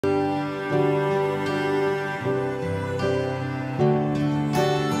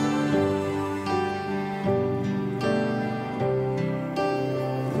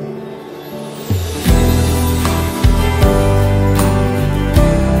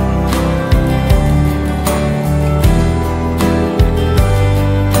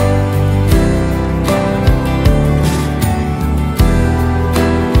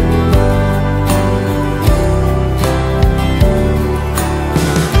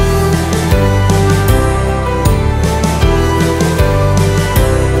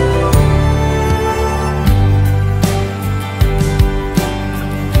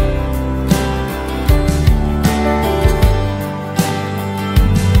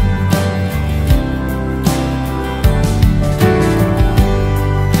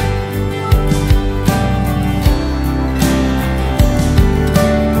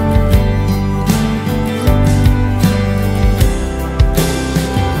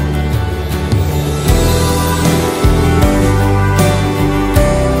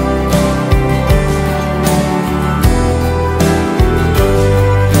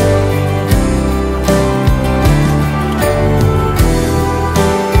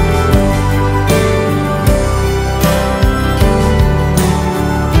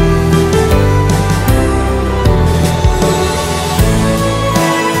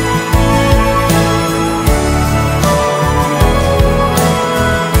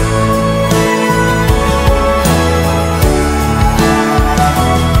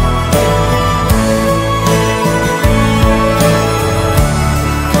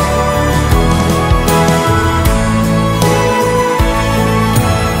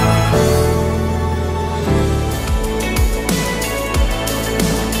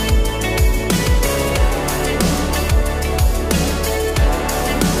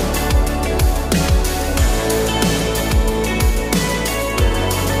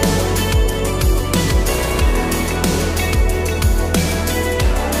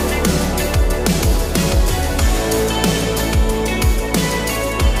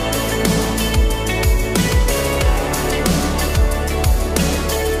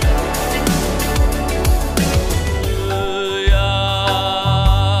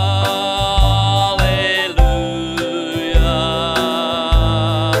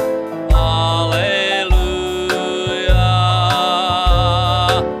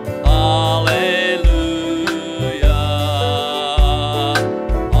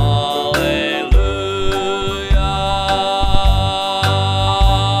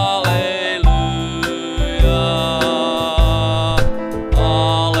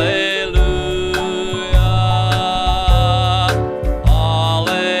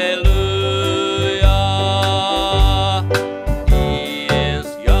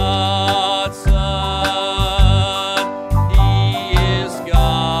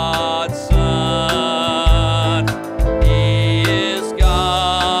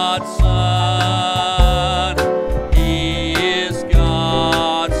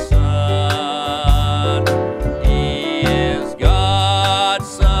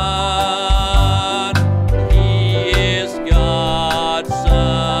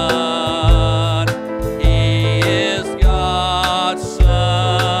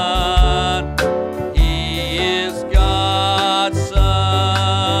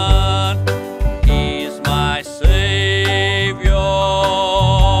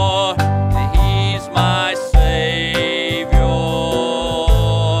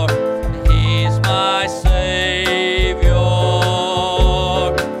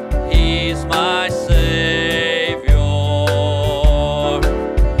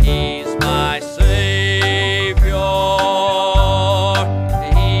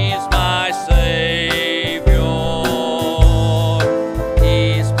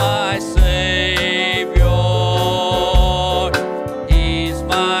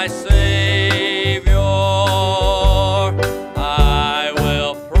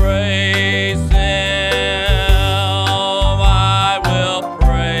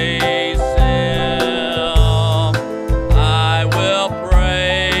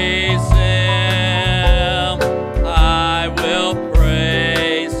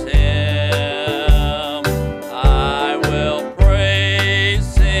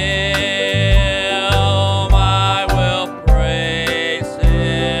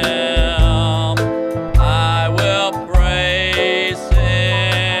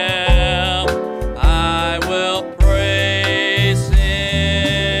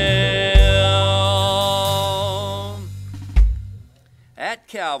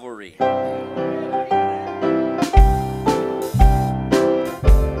Calvary.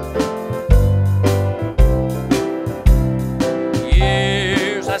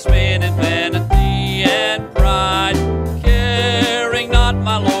 Years I spent in vanity and pride, caring not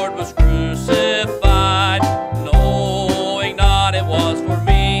my Lord was crucified, knowing not it was for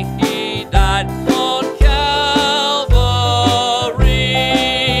me He died on Calvary.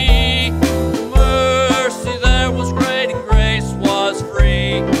 Mercy there was great and grace was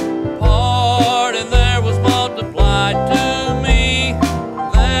free, pardon there was multiplied to me.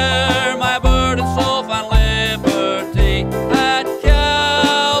 There my burdened soul found liberty at Calvary.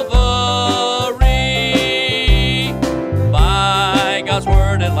 By God's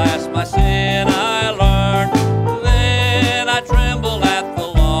word at last my sin I learned, then I tremble at the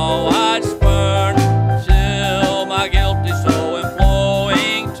law I'd spurn, till my guilty soul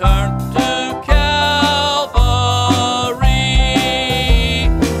imploring turned to Calvary.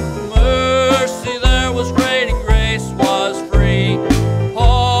 Mercy there was great and grace was free,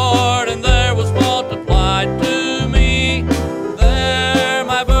 pardon there was multiplied to me. There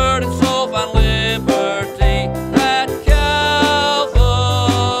my burdened soul found liberty at Calvary.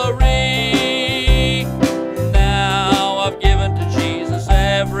 Now I've given to Jesus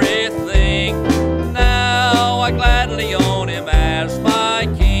everything, now I gladly own Him as my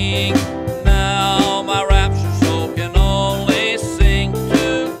King. Now my raptured soul can only sing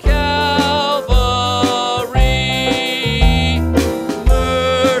to Calvary.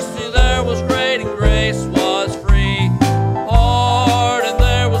 Mercy there was great and grace was free, pardon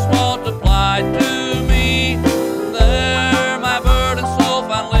there was multiplied to me. There my burdened soul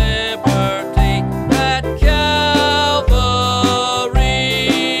found liberty at Calvary.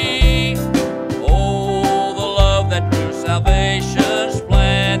 Oh, the love that drew salvation's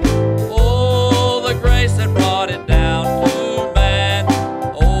plan, oh, the grace that brought it down to man,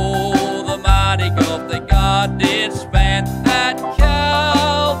 oh, the mighty gulf that God did span at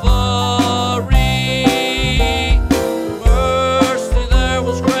Calvary. Mercy there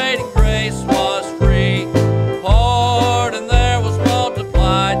was great and grace was free, pardon there was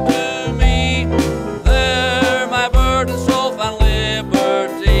multiplied to me. There my burdened soul found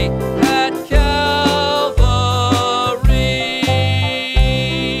liberty at Calvary.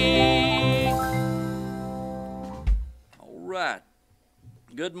 All right.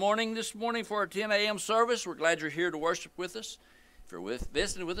 Good morning this morning for our 10 a.m. service. We're glad you're here to worship with us. If you're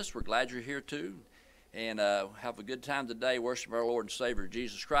visiting with us, we're glad you're here too. And have a good time today worshiping our Lord and Savior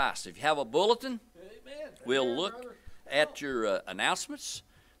Jesus Christ. If you have a bulletin, we'll look at your announcements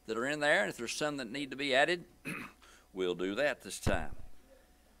that are in there. And if there's some that need to be added, we'll do that this time.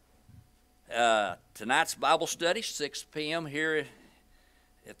 Tonight's Bible study, 6 p.m. here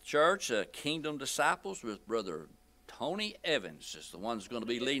at the church. Kingdom Disciples with Brother Tony Evans is the one who's going to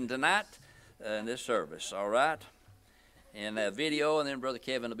be leading tonight in this service, all right? And video, and then Brother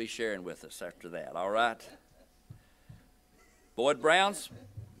Kevin will be sharing with us after that, all right? Boyd Brown's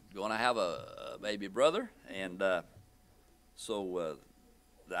going to have a baby brother, and so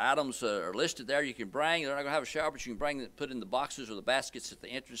the items are listed there. You can bring. They're not going to have a shower, but you can bring it, put in the boxes or the baskets at the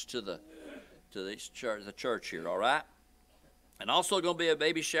entrance to the church here, all right? And also going to be a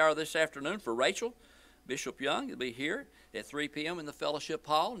baby shower this afternoon for Rachel Bishop Young. Will be here at 3 p.m. in the fellowship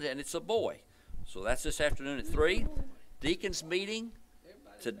hall, and it's a boy. So that's this afternoon at 3. Deacons meeting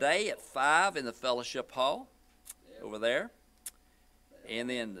today at 5 in the fellowship hall over there. And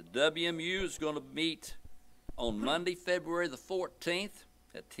then the WMU is going to meet on Monday, February the 14th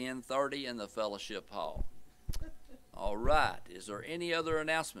at 10:30 in the fellowship hall. All right. Is there any other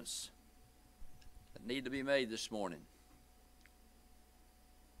announcements that need to be made this morning?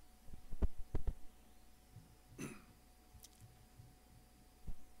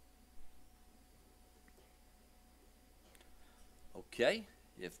 Okay,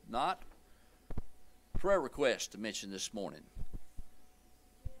 if not, prayer request to mention this morning.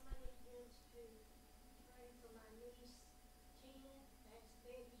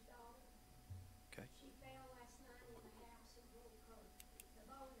 Okay. She fell last night in the house and broke the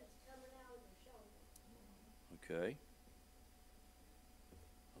bone that's coming out of her shoulder. Okay.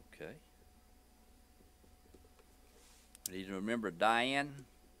 Okay. We need to remember Diane,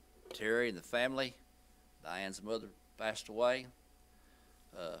 Terry, and the family. Diane's mother passed away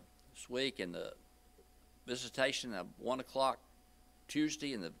this week, and the visitation at 1 o'clock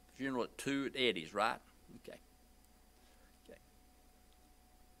Tuesday, and the funeral at 2 at Eddie's, right? Okay.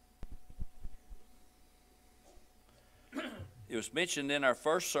 Okay. It was mentioned in our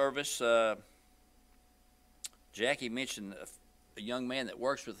first service, Jackie mentioned a young man that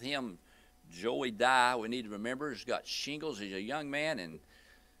works with him, Joey Dye. We need to remember he's got shingles. He's a young man, and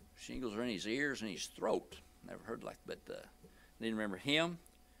shingles are in his ears and his throat. Never heard like, but need to remember him.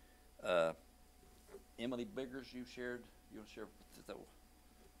 Emily Biggers, you want to share that?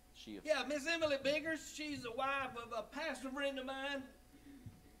 Yeah, Miss Emily Biggers, she's the wife of a pastor friend of mine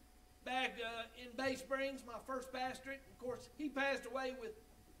back in Bay Springs, my first pastorate. Of course, he passed away with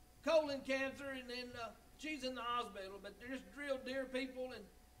colon cancer, and then she's in the hospital. But they're just real dear people, and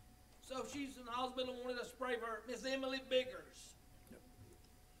so she's in the hospital and wanted us to pray for her. Miss Emily Biggers.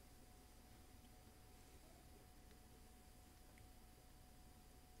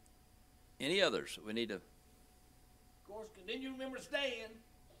 Any others we need to? Of course, continue to remember Stan.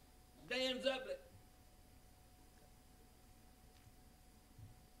 Dan's Uplet.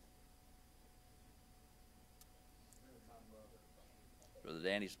 Brother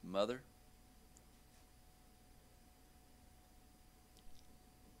Danny's mother.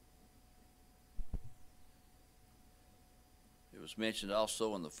 It was mentioned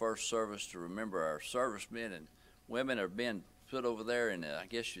also in the first service to remember our servicemen and women are being put over there in, I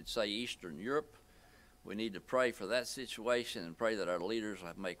guess you'd say, Eastern Europe. We need to pray for that situation and pray that our leaders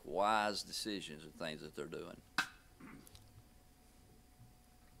make wise decisions and things that they're doing.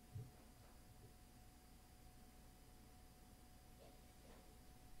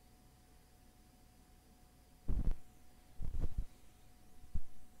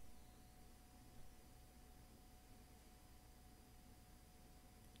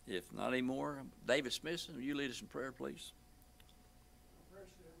 If not anymore, David Smithson, will you lead us in prayer, please?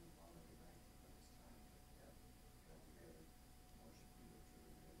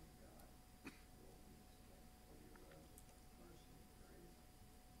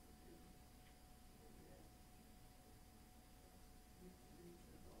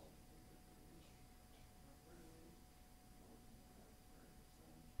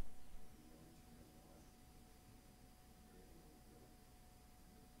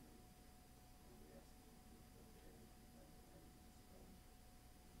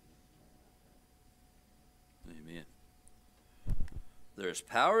 Amen. There's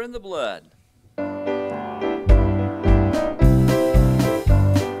power in the blood.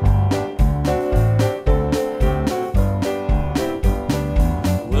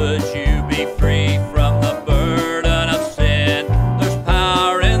 Would you be free from the burden of sin? There's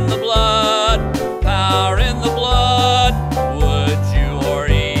power in the blood, power in the blood. Would you or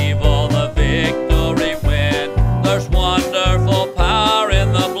evil the victory win? There's wonderful power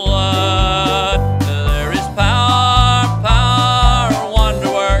in the blood. There is power, power,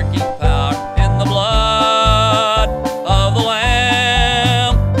 wonder-working power in the blood of the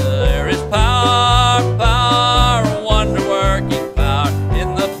Lamb. There is power, power, wonder-working power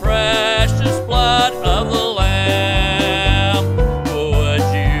in the precious blood of the Lamb. Would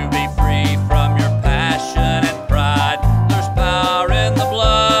you be free from your passion and pride? There's power in the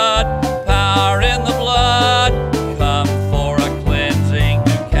blood, power in the blood. Come for a cleansing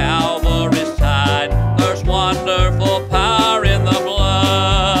to Calvary's tide. There's wonderful power in the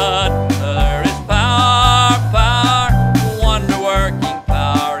blood. There is power, power, wonder-working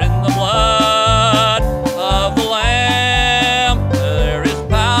power in the blood of the Lamb. There is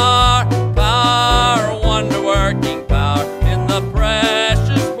power, power, wonder-working power in the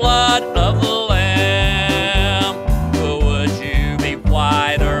precious blood of the Lamb. Would you be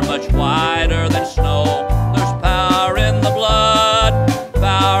whiter, much whiter than snow? There's power in the blood,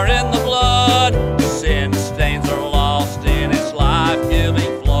 power in the blood. Sin stains are lost in its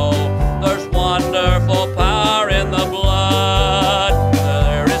life-giving flow. There's wonderful power in the blood.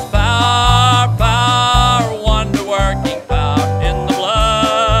 There is power, power, wonder-working power in the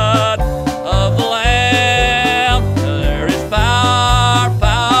blood of the Lamb. There is power,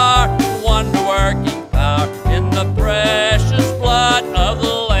 power, wonder-working power in the precious blood of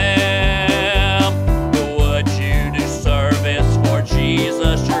the Lamb. Would you do service for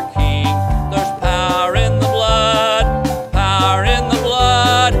Jesus your King? There's power in the blood, power in the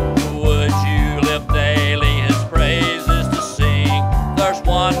blood. Would you live daily his praises to sing? There's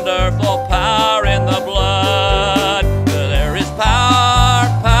wonderful power in the blood. There is power,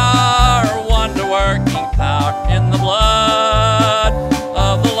 power, wonder-working power in the blood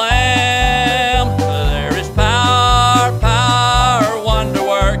of the Lamb. There is power, power,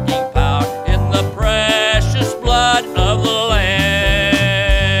 wonder-working power in the precious blood of the Lamb.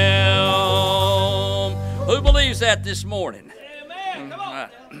 Who believes that this morning? Amen. Come on Right.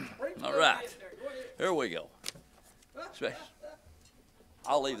 now. Preach a All little right. bit there. Go ahead. Here we go.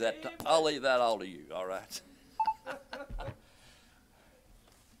 I'll leave that all to you, all right?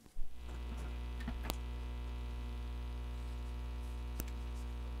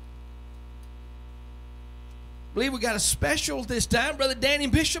 believe we got a special this time. Brother Danny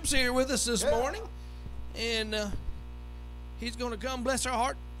Bishop's here with us this morning. And he's going to come bless our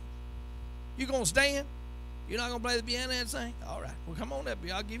heart. You going to stand? You're not going to play the piano and sing? All right. Well, come on up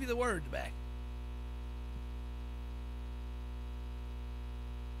here. I'll give you the words back.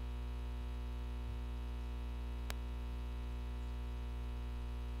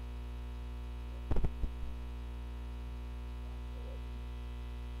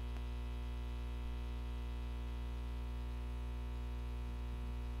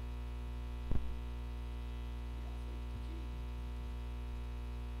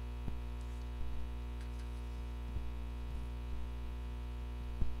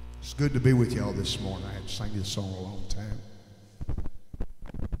 It's good to be with y'all this morning. I haven't sang this song in a long time.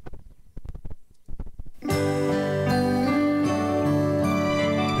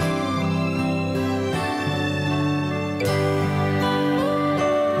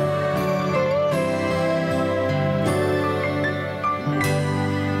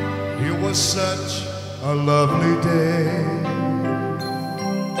 It was such a lovely day.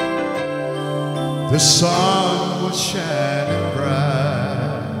 The sun was shining bright.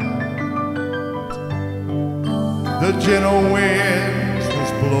 The gentle wind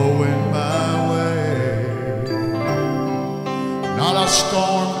was blowing my way. Not a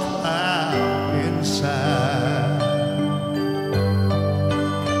storm cloud inside.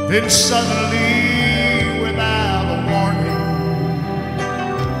 Then suddenly, without a warning,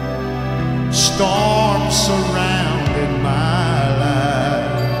 storm surrounded my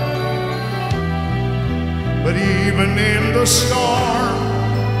life. But even in the storm,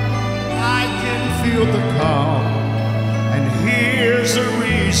 I can feel the calm. And here's the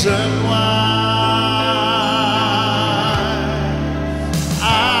reason why.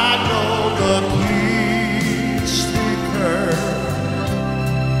 I know the peace speaker.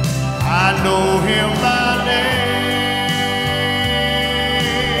 I know him by name.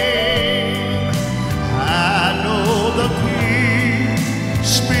 I know the peace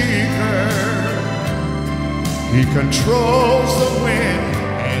speaker. He controls the wind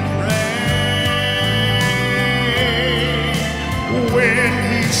and rain. When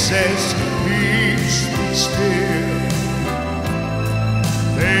he says, peace be still,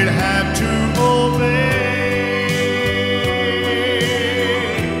 they'd have to obey.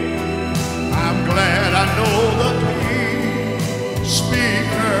 I'm glad I know the peace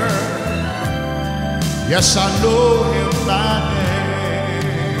speaker. Yes, I know him by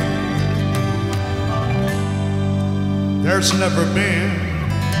name. There's never been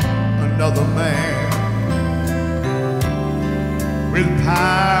another man with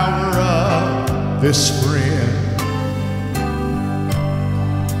power of this friend.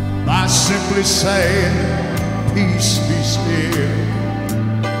 By simply saying, peace be still,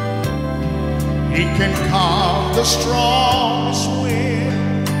 he can calm the strongest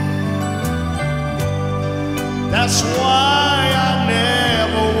wind. That's why I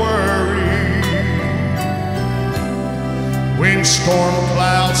never worry when storm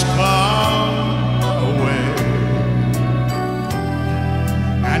clouds come away.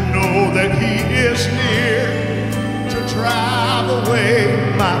 I know that he is near to drive away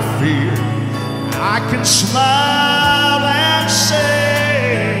my fear. I can smile and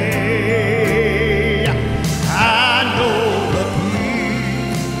say, I know the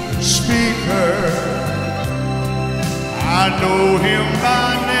peace speaker. I know him by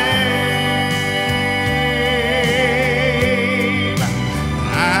name.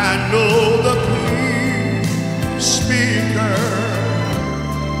 I know the peace speaker.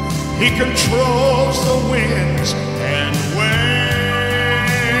 He controls the winds and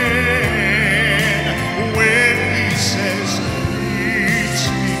when he says, peace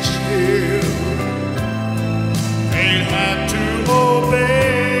be still, they'd have to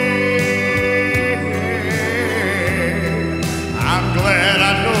obey. I'm glad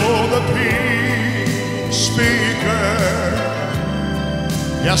I know the peace speaker.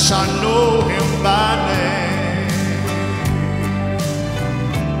 Yes, I know him by name.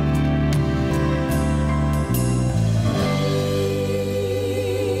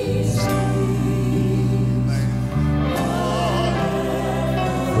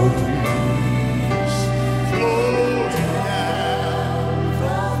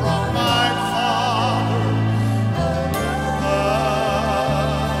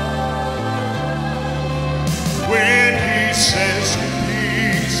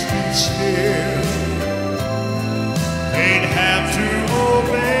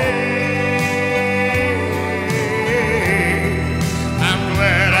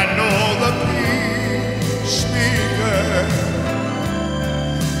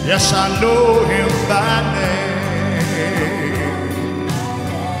 Yes, I know him by name.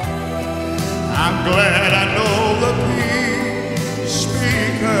 I'm glad I know the peace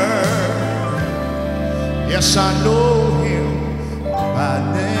speaker. Yes, I know him by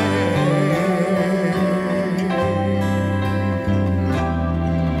name.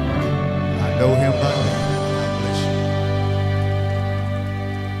 I know him by name. God bless you.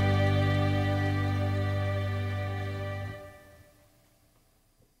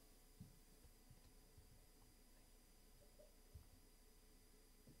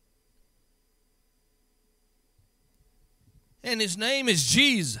 And his name is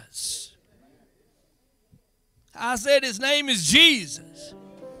Jesus. I said his name is Jesus.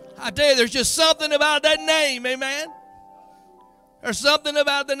 I tell you, there's just something about that name, amen? There's something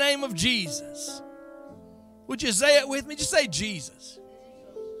about the name of Jesus. Would you say it with me? Just say Jesus.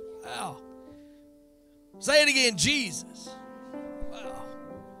 Wow. Say it again, Jesus. Wow.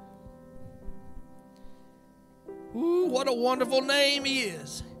 Ooh, what a wonderful name he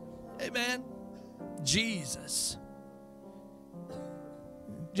is. Amen. Jesus.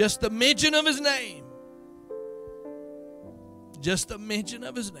 Just the mention of his name. Just the mention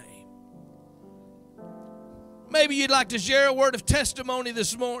of his name. Maybe you'd like to share a word of testimony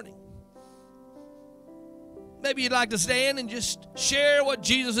this morning. Maybe you'd like to stand and just share what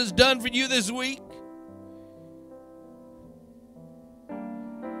Jesus has done for you this week.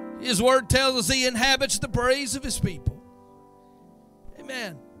 His word tells us he inhabits the praise of his people.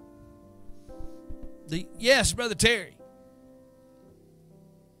 Amen. Yes, Brother Terry.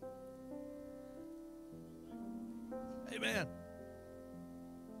 Amen.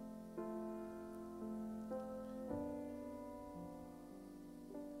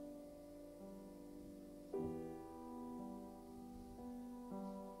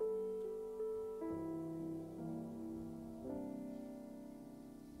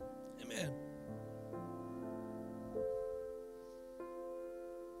 Amen.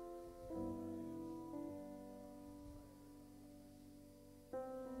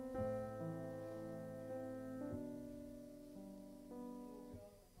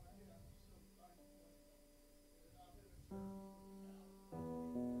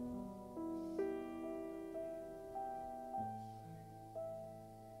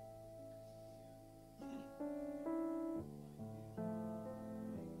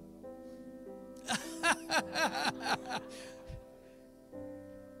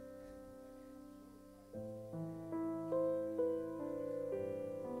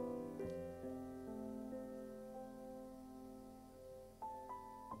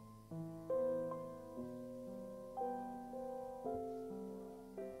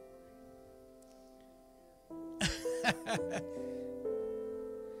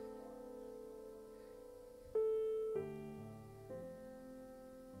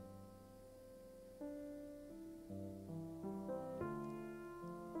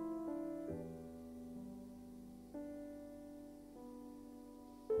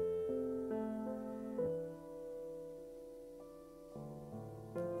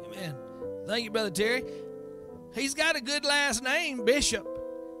 Amen. Thank you, Brother Terry. He's got a good last name, Bishop.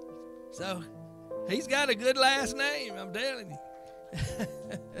 So, he's got a good last name, I'm telling you.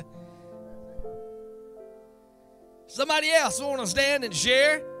 Somebody else want to stand and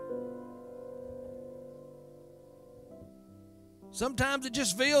share? Sometimes it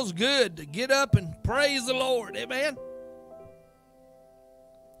just feels good to get up and praise the Lord. Amen.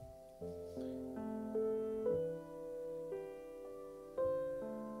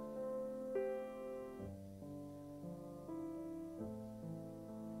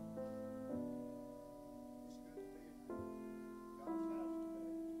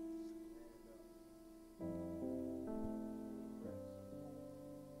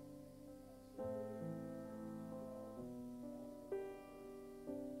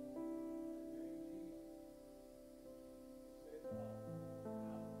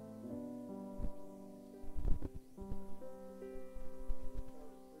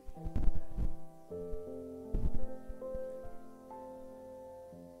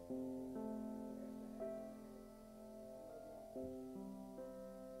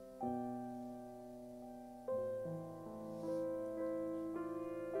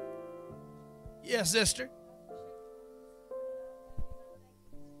 Yes, sister.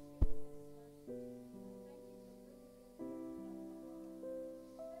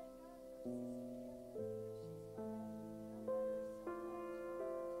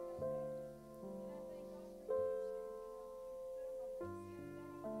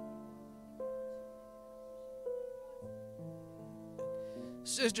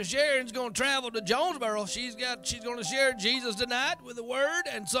 Sister Sharon's going to travel to Jonesboro. She's going to share Jesus tonight with a word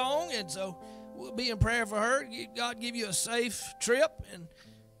and song, and so we'll be in prayer for her. God give you a safe trip, and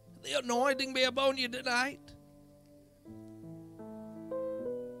the anointing be upon you tonight?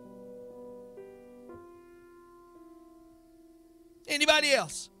 Anybody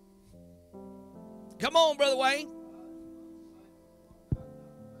else? Come on, Brother Wayne.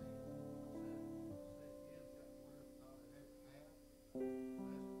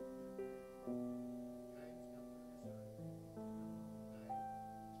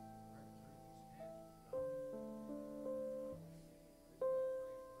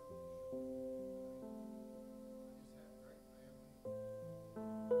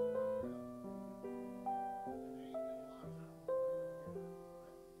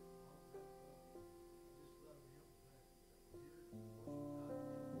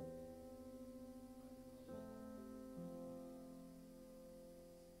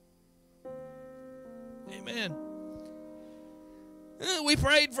 Amen. We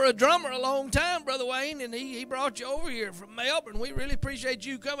prayed for a drummer a long time, Brother Wayne, and he brought you over here from Melbourne. We really appreciate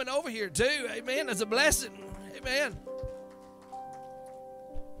you coming over here too. Amen. It's a blessing. Amen.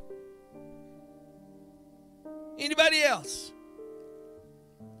 Anybody else?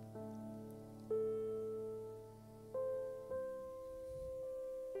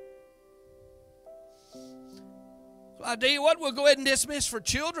 Well, I tell you what, we'll go ahead and dismiss for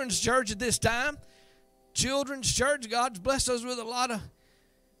Children's Church at this time. Children's Church, God's blessed us with a lot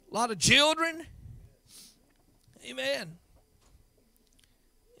of children. Amen.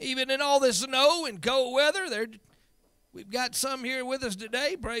 Even in all this snow and cold weather, we've got some here with us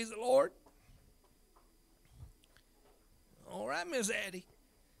today. Praise the Lord. All right, Miss Addie.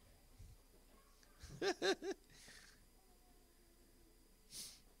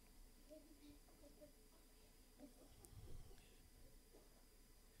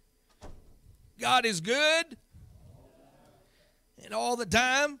 God is good, and all the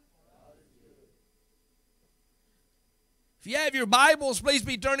time. If you have your Bibles, please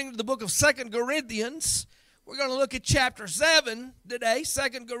be turning to the book of 2 Corinthians. We're going to look at chapter 7 today,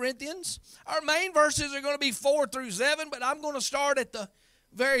 2 Corinthians. Our main verses are going to be 4 through 7, but I'm going to start at the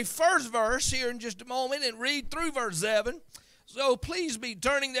very first verse here in just a moment and read through verse 7. So please be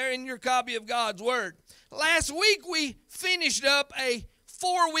turning there in your copy of God's Word. Last week we finished up a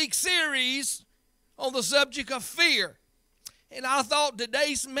 4-week series on the subject of fear. And I thought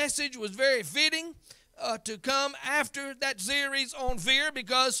today's message was very fitting to come after that series on fear,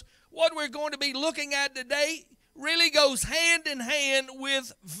 because what we're going to be looking at today really goes hand in hand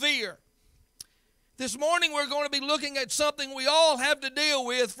with fear. This morning we're going to be looking at something we all have to deal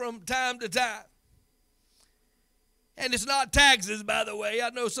with from time to time. And it's not taxes, by the way. I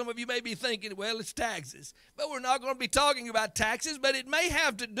know some of you may be thinking, well, it's taxes. But we're not going to be talking about taxes, but it may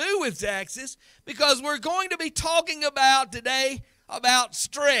have to do with taxes, because we're going to be talking about today about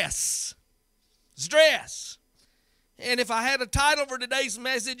stress. Stress. And if I had a title for today's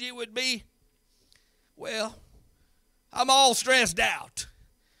message, it would be, well, I'm all stressed out.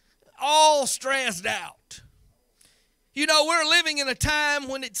 All stressed out. You know, we're living in a time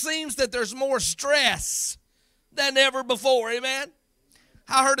when it seems that there's more stress than ever before. Amen.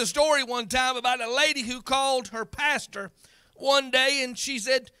 I heard a story one time about a lady who called her pastor one day, and she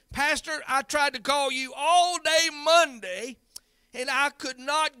said, "Pastor, I tried to call you all day Monday, and I could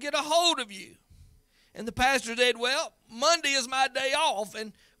not get a hold of you." And the pastor said, "Well, Monday is my day off,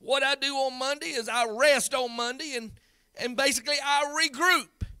 and what I do on Monday is I rest on Monday, and basically I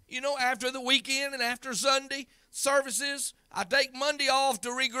regroup. You know, after the weekend and after Sunday services, I take Monday off to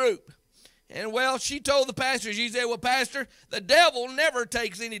regroup." And well, she told the pastor, she said, "Well, Pastor, the devil never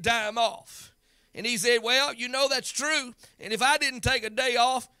takes any time off." And he said, "Well, you know that's true. And if I didn't take a day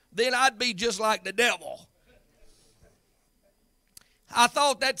off, then I'd be just like the devil." I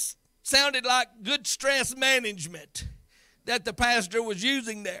thought that sounded like good stress management that the pastor was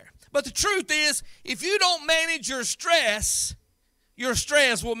using there. But the truth is, if you don't manage your stress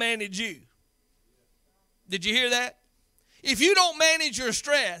will manage you. Did you hear that? If you don't manage your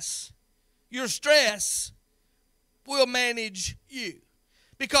stress will manage you.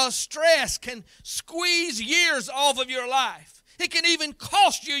 Because stress can squeeze years off of your life. It can even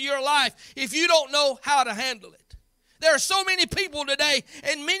cost you your life if you don't know how to handle it. There are so many people today,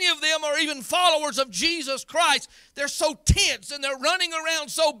 and many of them are even followers of Jesus Christ. They're so tense, and they're running around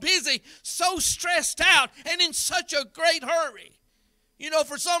so busy, so stressed out, and in such a great hurry. You know,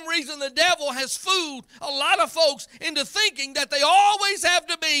 for some reason, the devil has fooled a lot of folks into thinking that they always have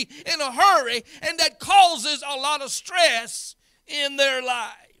to be in a hurry, and that causes a lot of stress in their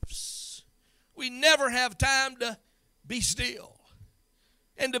lives. We never have time to be still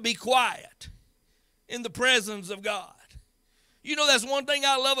and to be quiet in the presence of God. You know, that's one thing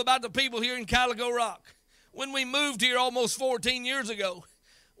I love about the people here in Calico Rock. When we moved here almost 14 years ago,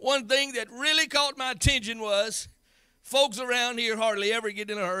 one thing that really caught my attention was folks around here hardly ever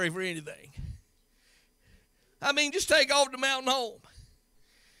get in a hurry for anything. I mean, just take off to Mountain Home.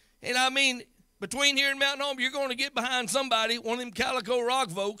 And I mean, between here and Mountain Home, you're going to get behind somebody, one of them Calico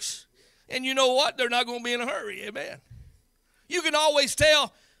Rock folks, and you know what? They're not going to be in a hurry, amen. You can always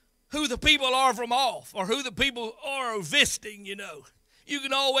tell who the people are from off, or who the people are visiting, you know. You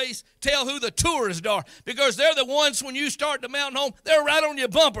can always tell who the tourists are, because they're the ones, when you start the Mountain Home, they're right on your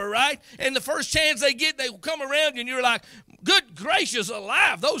bumper, right? And the first chance they get, they will come around you, and you're like, good gracious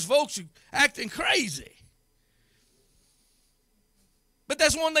alive, those folks are acting crazy. But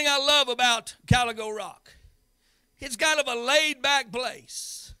that's one thing I love about Calico Rock. It's kind of a laid-back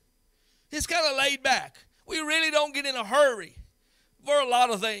place. It's kind of laid back. We really don't get in a hurry for a lot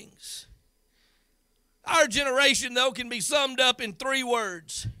of things. Our generation, though, can be summed up in 3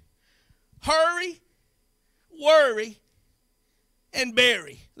 words: hurry, worry, and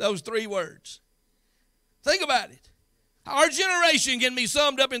bury. Those 3 words. Think about it. Our generation can be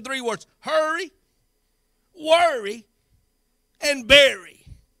summed up in 3 words: hurry, worry, and bury.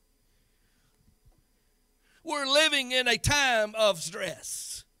 We're living in a time of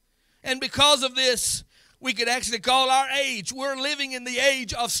stress. And because of this, we could actually call our age, we're living in the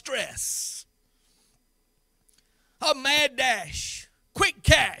age of stress. A mad dash, quick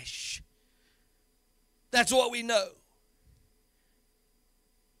cash. That's what we know.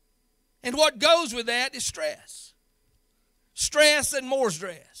 And what goes with that is stress. Stress and more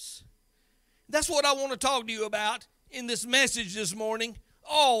stress. That's what I want to talk to you about in this message this morning,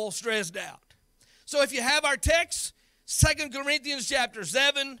 all stressed out. So if you have our text, 2 Corinthians chapter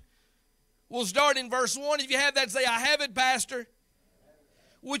 7, we'll start in verse 1. If you have that, say, I have it, Pastor.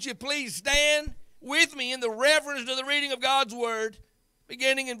 Would you please stand with me in the reverence to the reading of God's word,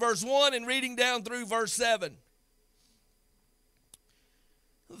 beginning in verse 1 and reading down through verse 7.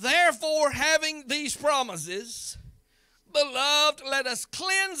 Therefore, having these promises, beloved, let us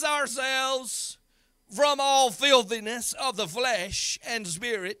cleanse ourselves from all filthiness of the flesh and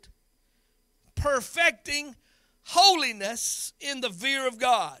spirit, perfecting holiness in the fear of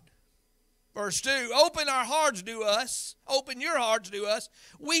God. Verse 2, open your hearts to us.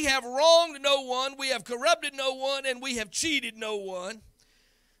 We have wronged no one, we have corrupted no one, and we have cheated no one.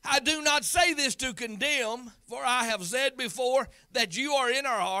 I do not say this to condemn, for I have said before that you are in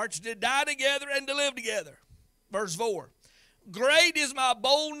our hearts, to die together and to live together. Verse 4, great is my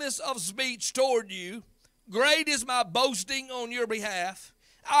boldness of speech toward you. Great is my boasting on your behalf.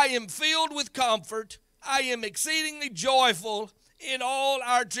 I am filled with comfort. I am exceedingly joyful in all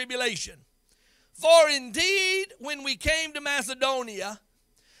our tribulation. For indeed, when we came to Macedonia,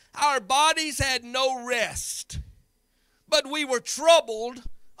 our bodies had no rest, but we were troubled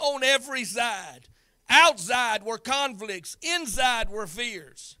on every side. Outside were conflicts, inside were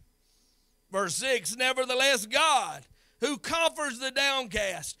fears. Verse 6, nevertheless God, who comforts the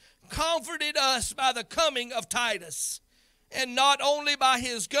downcast, comforted us by the coming of Titus, and not only by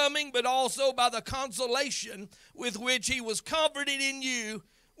his coming, but also by the consolation with which he was comforted in you,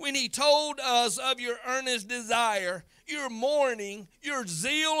 when he told us of your earnest desire, your mourning, your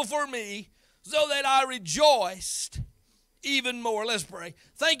zeal for me, so that I rejoiced even more. Let's pray.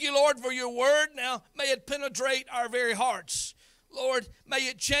 Thank you, Lord, for your word. Now, may it penetrate our very hearts. Lord, may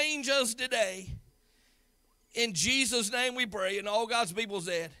it change us today. In Jesus' name we pray, and all God's people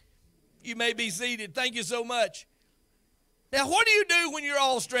said. You may be seated. Thank you so much. Now, what do you do when you're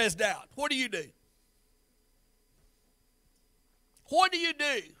all stressed out? What do you do? What do you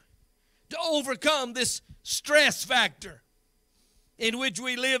do to overcome this stress factor in which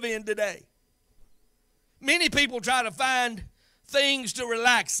we live in today? Many people try to find things to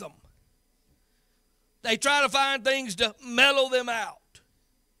relax them. They try to find things to mellow them out.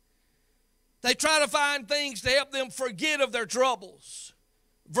 They try to find things to help them forget of their troubles,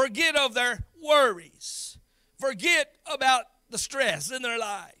 forget of their worries, forget about the stress in their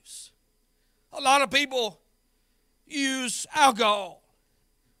lives. A lot of people use alcohol.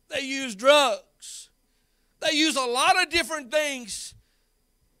 They use drugs. They use a lot of different things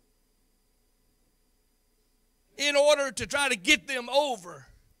in order to try to get them over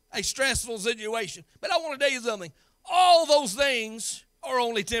a stressful situation. But I want to tell you something. All those things are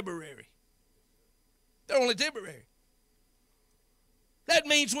only temporary. They're only temporary. That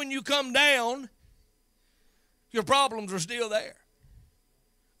means when you come down, your problems are still there.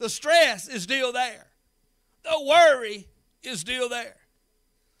 The stress is still there. The worry is still there.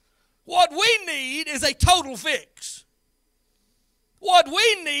 What we need is a total fix. What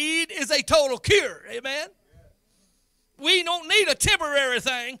we need is a total cure. Amen? We don't need a temporary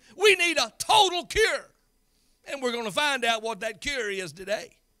thing. We need a total cure. And we're going to find out what that cure is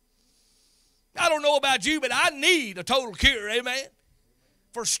today. I don't know about you, but I need a total cure, amen,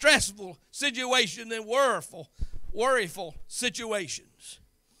 for stressful situations and worryful situations.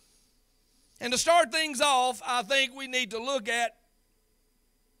 And to start things off, I think we need to look at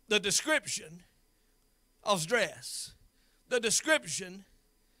the description of stress. The description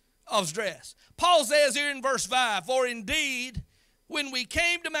of stress. Paul says here in verse 5, "For indeed, when we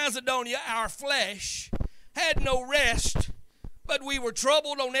came to Macedonia, our flesh had no rest, but we were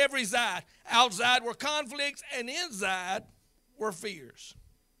troubled on every side. Outside were conflicts, and inside were fears."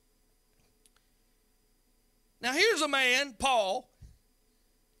 Now here's a man, Paul,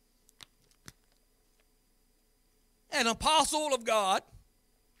 an apostle of God,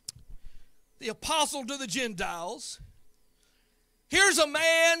 the apostle to the Gentiles. Here's a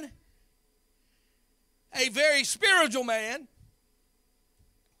man, a very spiritual man,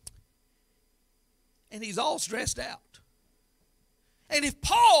 and he's all stressed out. And if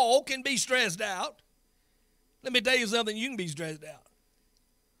Paul can be stressed out, let me tell you something, you can be stressed out.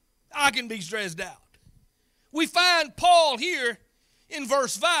 I can be stressed out. We find Paul here in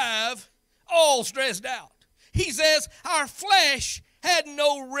verse 5 all stressed out. He says, our flesh had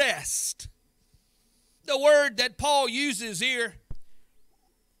no rest. The word that Paul uses here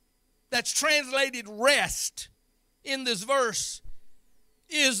that's translated rest in this verse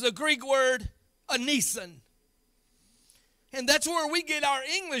is the Greek word anison. And that's where we get our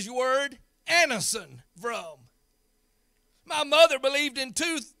English word anison from. My mother believed in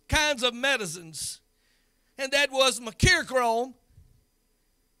two kinds of medicines, and that was mercurochrome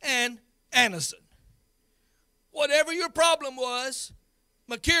and anison. Whatever your problem was,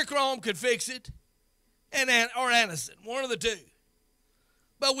 mercurochrome could fix it, or anison, one of the two.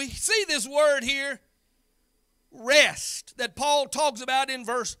 But we see this word here, rest, that Paul talks about in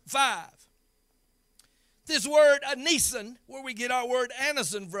verse 5. This word anison, where we get our word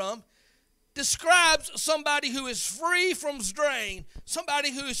anison from, describes somebody who is free from strain,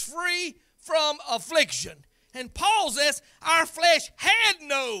 somebody who is free from affliction. And Paul says, our flesh had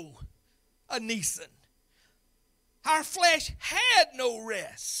no anison. Our flesh had no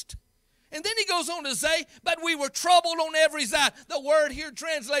rest. And then he goes on to say, but we were troubled on every side. The word here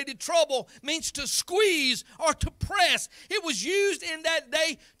translated trouble means to squeeze or to press. It was used in that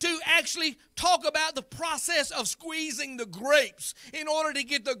day to actually talk about the process of squeezing the grapes in order to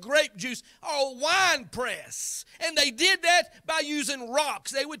get the grape juice, or a wine press. And they did that by using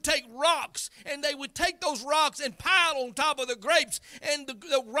rocks. They would take rocks, and they would take those rocks and pile on top of the grapes, and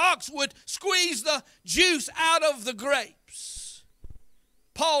the rocks would squeeze the juice out of the grapes.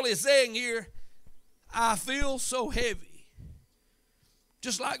 Paul is saying here, I feel so heavy,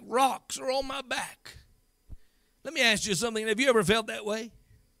 just like rocks are on my back. Let me ask you something. Have you ever felt that way?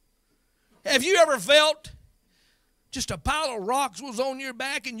 Have you ever felt just a pile of rocks was on your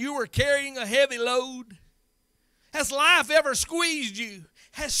back and you were carrying a heavy load? Has life ever squeezed you?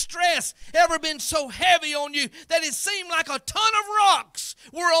 Has stress ever been so heavy on you that it seemed like a ton of rocks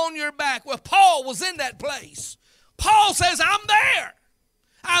were on your back? Well, Paul was in that place. Paul says, I'm there.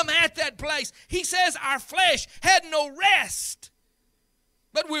 I'm at that place. He says our flesh had no rest,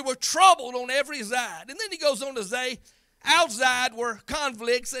 but we were troubled on every side. And then he goes on to say, outside were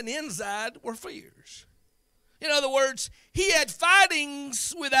conflicts and inside were fears. In other words, he had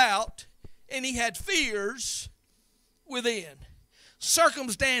fightings without and he had fears within.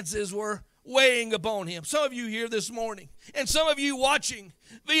 Circumstances were weighing upon him. Some of you here this morning, and some of you watching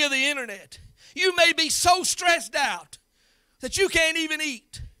via the internet, you may be so stressed out that you can't even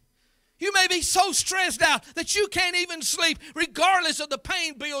eat. You may be so stressed out that you can't even sleep, regardless of the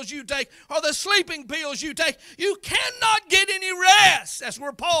pain pills you take or the sleeping pills you take. You cannot get any rest. That's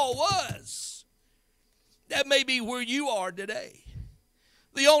where Paul was. That may be where you are today.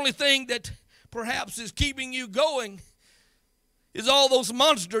 The only thing that perhaps is keeping you going is all those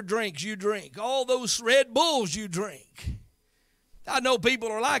monster drinks you drink, all those Red Bulls you drink. I know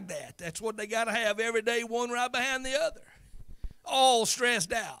people are like that. That's what they got to have every day, one right behind the other. All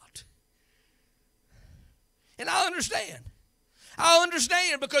stressed out. And I understand. I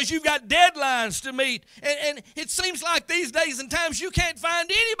understand because you've got deadlines to meet. And it seems like these days and times you can't find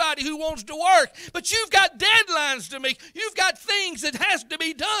anybody who wants to work. But you've got deadlines to meet. You've got things that has to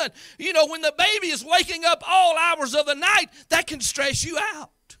be done. You know, when the baby is waking up all hours of the night, that can stress you out.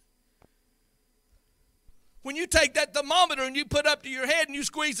 When you take that thermometer and you put up to your head and you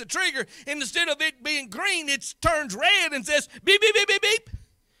squeeze the trigger, and instead of it being green, it turns red and says, beep, beep, beep, beep, beep.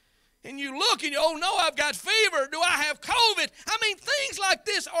 And you look and you, oh no, I've got fever. Do I have COVID? I mean, things like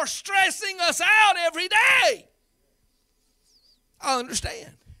this are stressing us out every day. I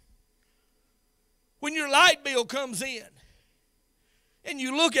understand. When your light bill comes in and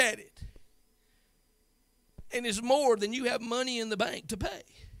you look at it and it's more than you have money in the bank to pay.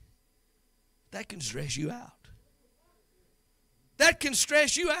 That can stress you out. That can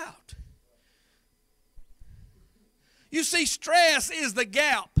stress you out. You see, stress is the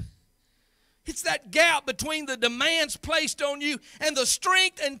gap. It's that gap between the demands placed on you and the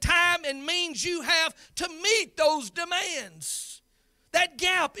strength and time and means you have to meet those demands. That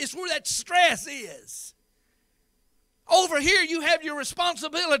gap is where that stress is. Over here, you have your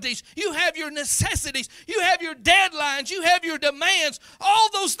responsibilities, you have your necessities, you have your deadlines, you have your demands. All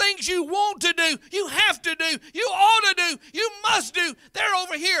those things you want to do, you have to do, you ought to do, you must do. They're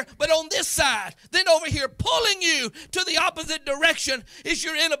over here, but on this side, then over here, pulling you to the opposite direction is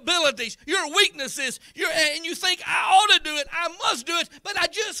your inabilities, your weaknesses, and you think, I ought to do it, I must do it, but I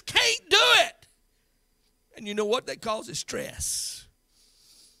just can't do it. And you know what? That causes stress.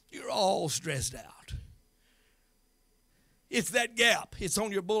 You're all stressed out. It's that gap. It's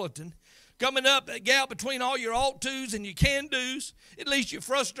on your bulletin. Coming up, that gap between all your ought tos and your can dos. At least you're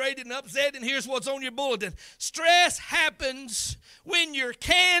frustrated and upset, and here's what's on your bulletin. Stress happens when your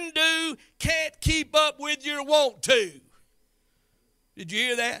can do can't keep up with your want to. Did you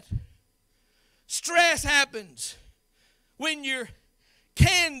hear that? Stress happens when your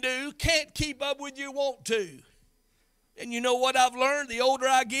can do can't keep up with your want to. And you know what I've learned the older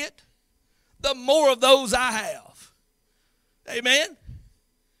I get? The more of those I have. Amen?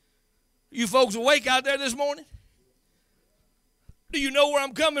 You folks awake out there this morning? Do you know where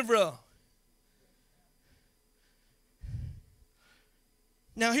I'm coming from?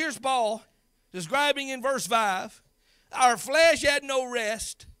 Now here's Paul describing in verse 5, our flesh had no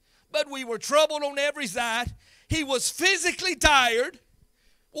rest, but we were troubled on every side. He was physically tired,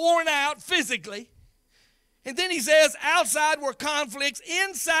 worn out physically. And then he says, outside were conflicts,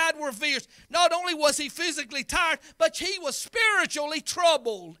 inside were fears. Not only was he physically tired, but he was spiritually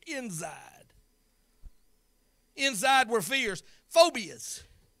troubled inside. Inside were fears, phobias.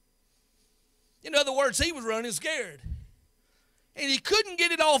 In other words, he was running scared. And he couldn't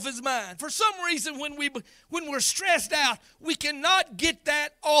get it off his mind. For some reason, when we're stressed out, we cannot get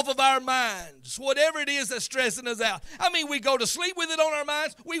that off of our minds, whatever it is that's stressing us out. I mean, we go to sleep with it on our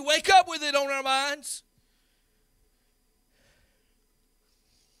minds. We wake up with it on our minds.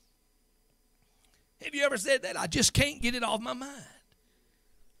 Have you ever said that? I just can't get it off my mind.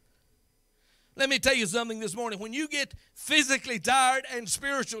 Let me tell you something this morning. When you get physically tired and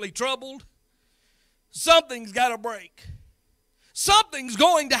spiritually troubled, something's got to break. Something's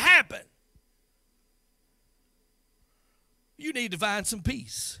going to happen. You need to find some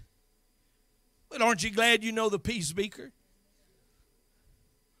peace. But aren't you glad you know the peace speaker?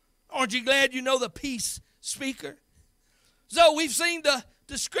 Aren't you glad you know the peace speaker? So we've seen the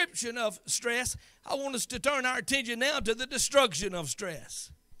description of stress. I want us to turn our attention now to the destruction of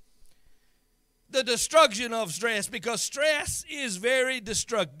stress. The destruction of stress, because stress is very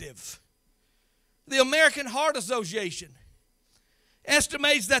destructive. The American Heart Association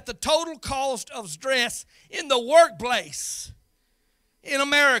estimates that the total cost of stress in the workplace in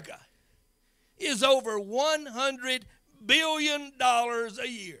America is over $100 billion a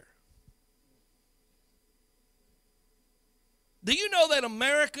year. Do you know that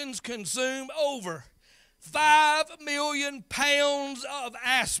Americans consume over 5 million pounds of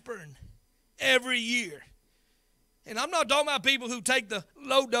aspirin every year? And I'm not talking about people who take the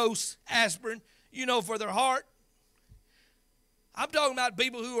low-dose aspirin, for their heart. I'm talking about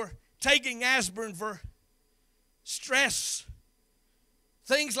people who are taking aspirin for stress.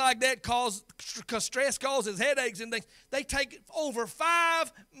 Things like that because stress causes headaches and things. They take over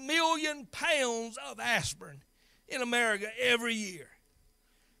 5 million pounds of aspirin in America every year.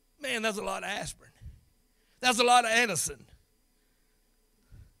 Man, that's a lot of aspirin. That's a lot of Anacin.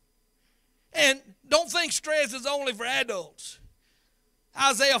 And don't think stress is only for adults.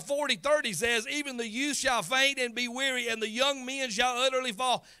 Isaiah 40:30 says, even the youth shall faint and be weary, and the young men shall utterly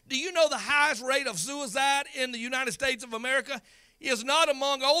fall. Do you know the highest rate of suicide in the United States of America is not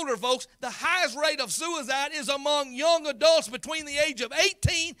among older folks? The highest rate of suicide is among young adults between the age of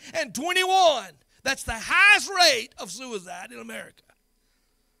 18 and 21. That's the highest rate of suicide in America.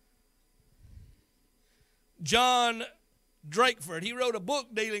 John Drakeford, he wrote a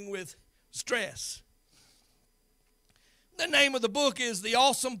book dealing with stress. The name of the book is The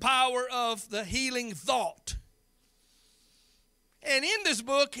Awesome Power of the Healing Thought. And in this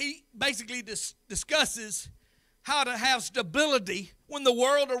book, he basically discusses how to have stability when the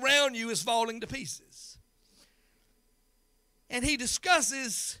world around you is falling to pieces. And he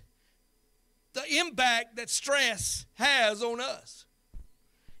discusses the impact that stress has on us.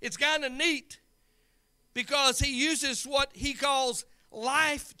 It's kind of neat because he uses what he calls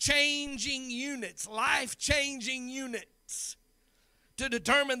life-changing units to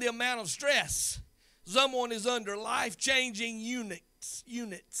determine the amount of stress someone is under. Life-changing units,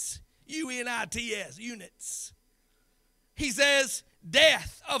 U-N-I-T-S, units. He says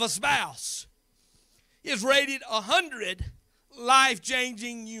death of a spouse is rated 100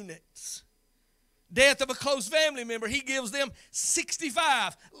 life-changing units. Death of a close family member, he gives them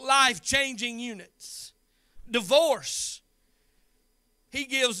 65 life-changing units. Divorce, he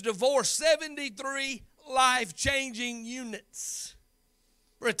gives divorce 73 life-changing units.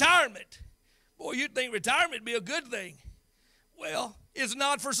 Retirement, boy, you'd think retirement would be a good thing. Well, it's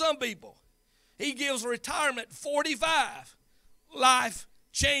not for some people. He gives retirement 45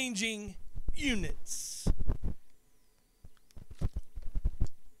 life-changing units.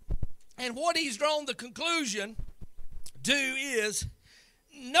 And what he's drawn the conclusion to is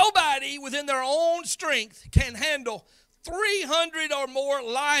nobody within their own strength can handle 300 or more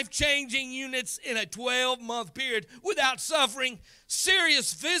life-changing units in a 12-month period without suffering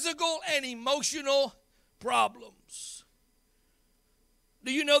serious physical and emotional problems.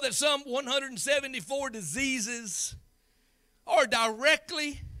 Do you know that some 174 diseases are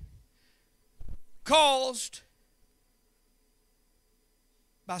directly caused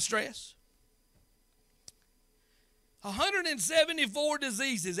by stress? 174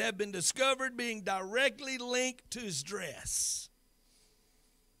 diseases have been discovered being directly linked to stress.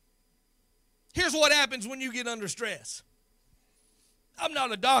 Here's what happens when you get under stress. I'm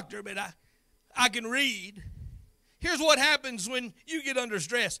not a doctor, but I can read. Here's what happens when you get under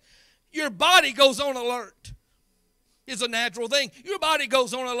stress. Your body goes on alert. It's a natural thing. Your body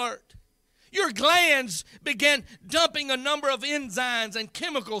goes on alert. Your glands begin dumping a number of enzymes and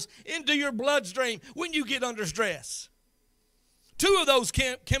chemicals into your bloodstream when you get under stress. Two of those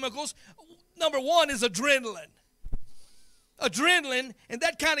chemicals, number one is adrenaline. Adrenaline, and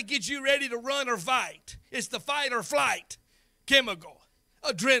that kind of gets you ready to run or fight. It's the fight or flight chemical,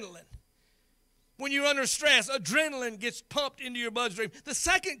 adrenaline. When you're under stress, adrenaline gets pumped into your bloodstream. The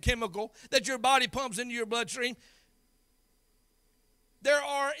second chemical that your body pumps into your bloodstream, there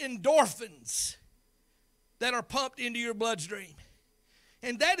are endorphins that are pumped into your bloodstream.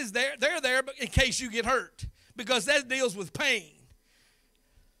 And that is there, they're there in case you get hurt, because that deals with pain.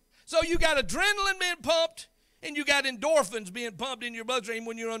 So you got adrenaline being pumped, and you got endorphins being pumped in your bloodstream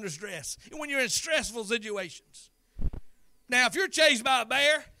when you're under stress, and when you're in stressful situations. Now, if you're chased by a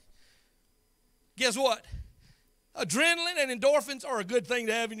bear, guess what? Adrenaline and endorphins are a good thing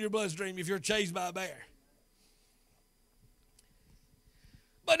to have in your bloodstream if you're chased by a bear.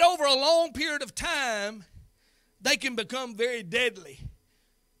 But over a long period of time, they can become very deadly.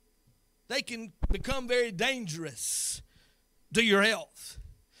 They can become very dangerous to your health.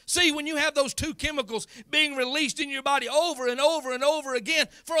 See, when you have those two chemicals being released in your body over and over and over again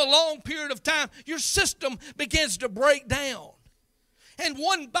for a long period of time, your system begins to break down. And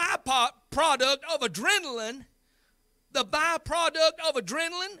one byproduct of adrenaline, the byproduct of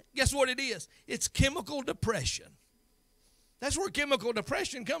adrenaline, guess what it is? It's chemical depression. That's where chemical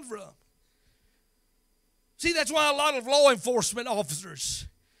depression comes from. See, that's why a lot of law enforcement officers,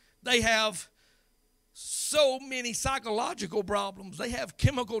 they have so many psychological problems. They have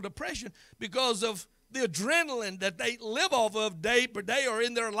chemical depression because of the adrenaline that they live off of day per day, or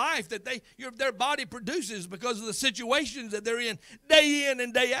in their life that their body produces because of the situations that they're in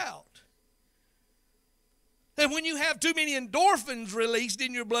and day out. And when you have too many endorphins released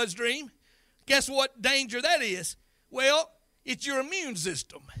in your bloodstream, guess what danger that is? Well, it's your immune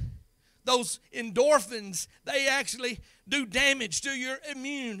system. Those endorphins, they actually do damage to your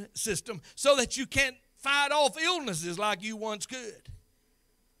immune system so that you can't fight off illnesses like you once could.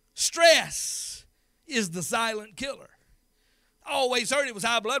 Stress is the silent killer. I always heard it was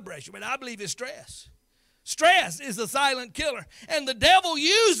high blood pressure, but I believe it's stress. Stress is the silent killer, and the devil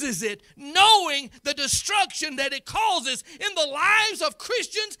uses it knowing the destruction that it causes in the lives of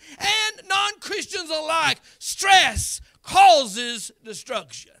Christians and non-Christians alike. Stress causes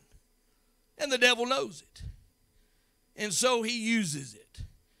destruction, and the devil knows it. And so he uses it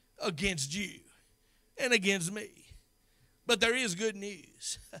against you and against me. But there is good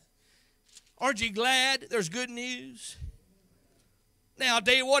news. Aren't you glad there's good news? Now, I'll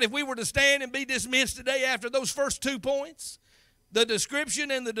tell you what, if we were to stand and be dismissed today after those first 2 points, the description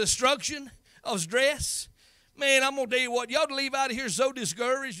and the destruction of stress, man, I'm going to tell you what, y'all to leave out of here so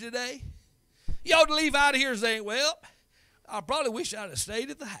discouraged today. Y'all to leave out of here saying, well, I probably wish I'd have stayed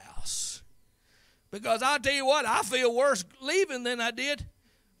at the house. Because I'll tell you what, I feel worse leaving than I did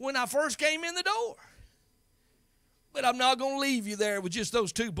when I first came in the door. But I'm not going to leave you there with just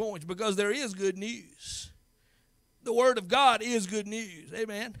those 2 points, because there is good news. The Word of God is good news.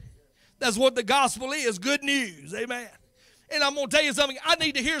 Amen. That's what the gospel is, good news. Amen. And I'm going to tell you something. I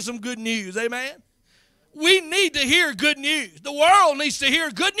need to hear some good news. Amen. We need to hear good news. The world needs to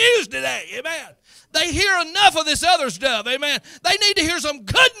hear good news today. Amen. They hear enough of this other stuff. Amen. They need to hear some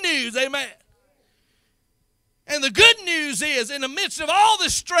good news. Amen. And the good news is, in the midst of all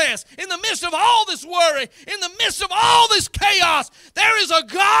this stress, in the midst of all this worry, in the midst of all this chaos, there is a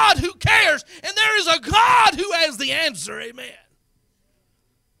God who cares, and there is a God who has the answer. Amen.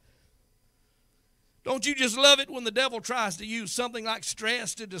 Don't you just love it when the devil tries to use something like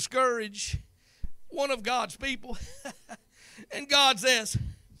stress to discourage one of God's people? And God says,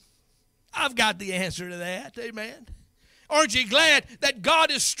 I've got the answer to that. Amen. Aren't you glad that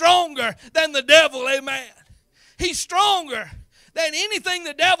God is stronger than the devil? Amen. He's stronger than anything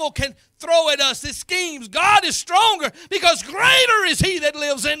the devil can throw at us, his schemes. God is stronger because greater is he that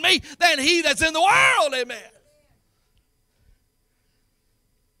lives in me than he that's in the world. Amen.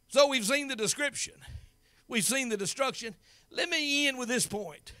 So we've seen the description. We've seen the destruction. Let me end with this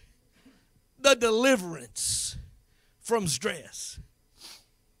point. The deliverance from stress.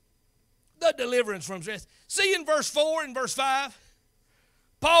 The deliverance from stress. See in verse 4 and verse 5,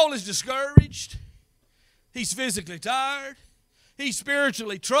 Paul is discouraged. He's physically tired. He's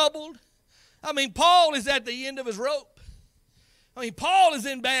spiritually troubled. I mean, Paul is at the end of his rope. I mean, Paul is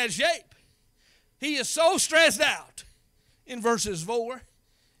in bad shape. He is so stressed out in verses 4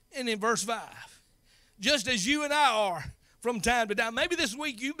 and in verse 5. Just as you and I are from time to time. Maybe this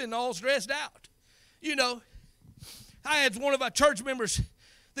week you've been all stressed out. You know, I had one of our church members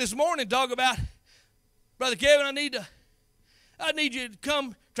this morning talk about, Brother Kevin, I need you to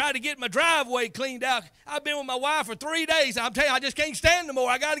come try to get my driveway cleaned out. I've been with my wife for 3 days. I'm telling you, I just can't stand no more.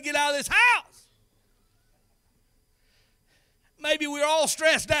 I got to get out of this house. Maybe we're all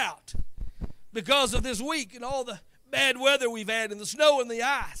stressed out because of this week and all the bad weather we've had and the snow and the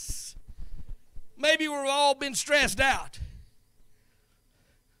ice. Maybe we've all been stressed out.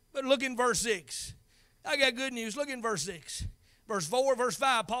 But look in verse 6. I got good news. Look in verse 6. Verse 4, verse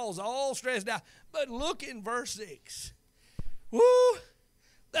 5, Paul's all stressed out. But look in verse 6. Woo!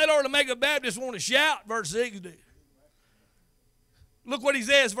 That ought to make a Baptist want to shout, verse 6 do. Look what he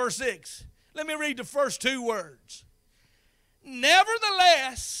says, verse 6. Let me read the first two words.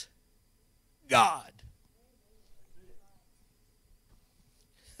 Nevertheless, God.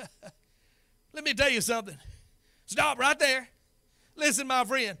 Let me tell you something. Stop right there. Listen, my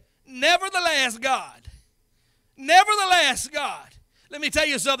friend. Nevertheless, God. Nevertheless, God. Let me tell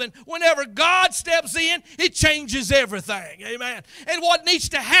you something. Whenever God steps in, it changes everything. Amen. And what needs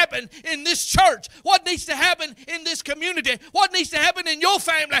to happen in this church, what needs to happen in this community, what needs to happen in your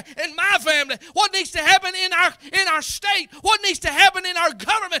family and my family, what needs to happen in our state, what needs to happen in our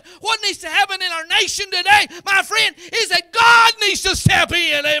government, what needs to happen in our nation today, my friend, is that God needs to step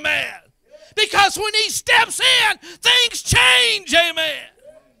in. Amen. Because when he steps in, things change. Amen.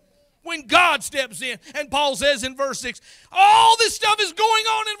 When God steps in. And Paul says in verse 6, all this stuff is going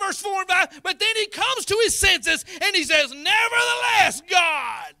on in verse 4 and 5, but then he comes to his senses and he says, nevertheless,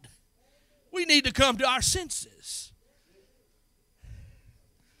 God. We need to come to our senses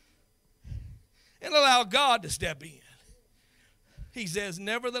and allow God to step in. He says,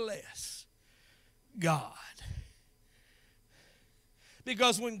 nevertheless, God.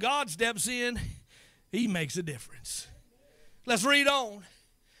 Because when God steps in, he makes a difference. Let's read on.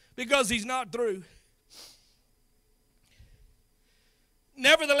 Because he's not through.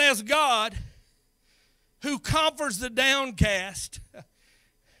 Nevertheless, God, who comforts the downcast,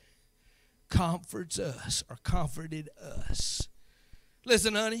 comforts us or comforted us.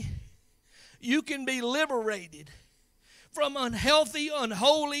 Listen, honey, you can be liberated from unhealthy,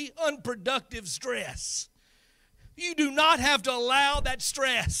 unholy, unproductive stress. You do not have to allow that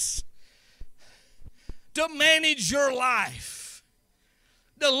stress to manage your life.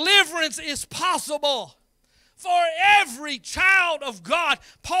 Deliverance is possible for every child of God.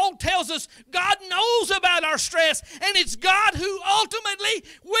 Paul tells us God knows about our stress, and it's God who ultimately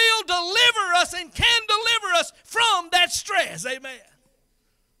will deliver us and can deliver us from that stress. Amen.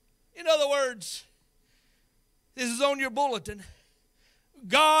 In other words, this is on your bulletin.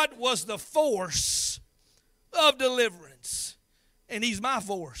 God was the force of deliverance, and he's my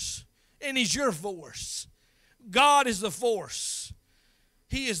force, and he's your force. God is the force.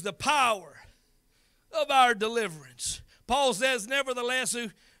 He is the power of our deliverance. Paul says, nevertheless,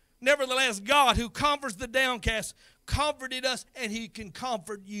 God who comforts the downcast comforted us, and he can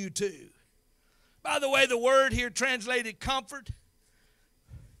comfort you too. By the way, the word here translated comfort,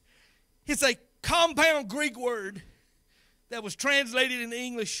 it's a compound Greek word that was translated in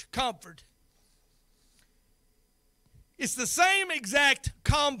English comfort. It's the same exact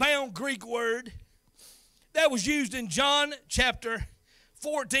compound Greek word that was used in John chapter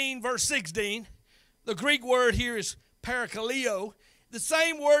 14, verse 16. The Greek word here is parakaleo. The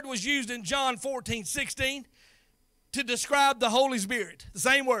same word was used in John 14, 16 to describe the Holy Spirit. The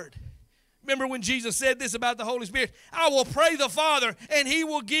same word. Remember when Jesus said this about the Holy Spirit? I will pray the Father, and he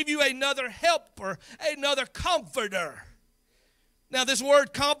will give you another helper, another comforter. Now, this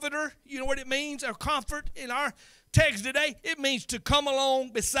word comforter, you know what it means? Or comfort in our text today, it means to come along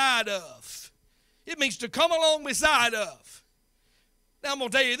beside of. It means to come along beside of. Now, I'm going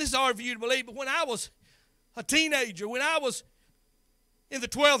to tell you, this is hard for you to believe, but when I was a teenager, when I was in the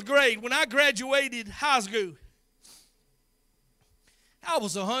 12th grade, when I graduated high school, I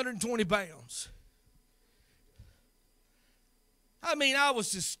was 120 pounds. I mean, I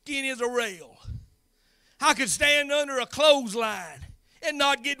was as skinny as a rail. I could stand under a clothesline and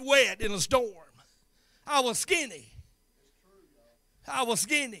not get wet in a storm. I was skinny. I was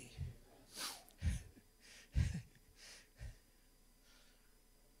skinny.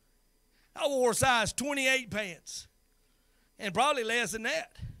 I wore size 28 pants, and probably less than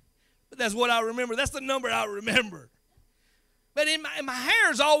that. But that's what I remember. That's the number I remember. But my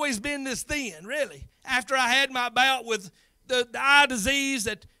hair's always been this thin, really. After I had my bout with the eye disease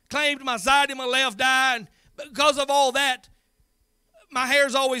that claimed my sight in my left eye, and because of all that, my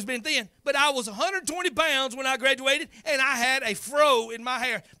hair's always been thin. But I was 120 pounds when I graduated, and I had a fro in my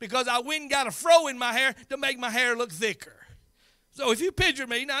hair because I went and got a fro in my hair to make my hair look thicker. So if you picture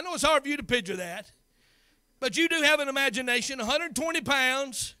me, now I know it's hard for you to picture that, but you do have an imagination, 120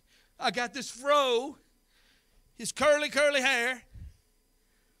 pounds, I got this fro, his curly hair.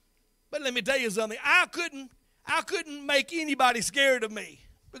 But let me tell you something, I couldn't make anybody scared of me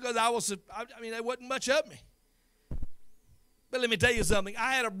because there wasn't much of me. But let me tell you something,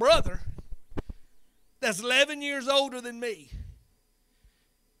 I had a brother that's 11 years older than me.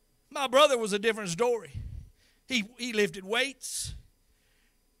 My brother was a different story. He lifted weights.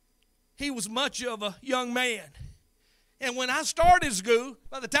 He was much of a young man. And when I started school,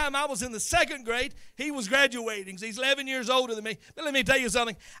 by the time I was in the 2nd grade, he was graduating. So he's 11 years older than me. But let me tell you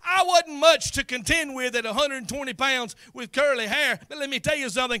something. I wasn't much to contend with at 120 pounds with curly hair. But let me tell you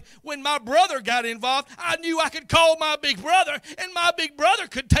something. When my brother got involved, I knew I could call my big brother, and my big brother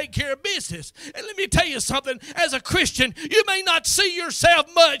could take care of business. And let me tell you something. As a Christian, you may not see yourself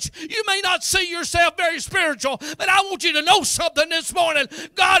much. You may not see yourself very spiritual. But I want you to know something this morning.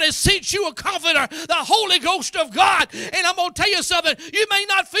 God has sent you a comforter, the Holy Ghost of God. And I'm going to tell you something. You may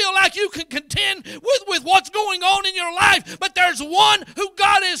not feel like you can contend with what's going on in your life, but there's one who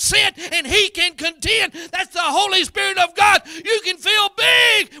God has sent, and he can contend. That's the Holy Spirit of God. You can feel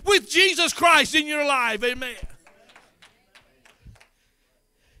big with Jesus Christ in your life. Amen.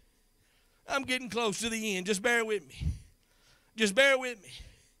 I'm getting close to the end. Just bear with me. Just bear with me.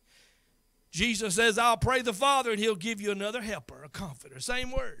 Jesus says, I'll pray the Father, and he'll give you another helper, a comforter. Same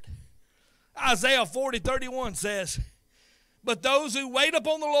word. Isaiah 40:31 says, but those who wait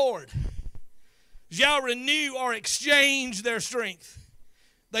upon the Lord shall renew or exchange their strength.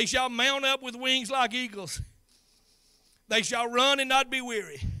 They shall mount up with wings like eagles. They shall run and not be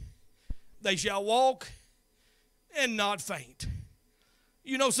weary. They shall walk and not faint.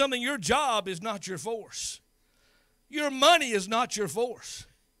 You know something? Your job is not your force. Your money is not your force.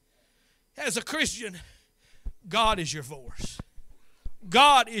 As a Christian, God is your force.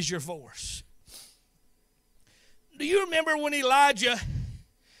 God is your force. Do you remember when Elijah,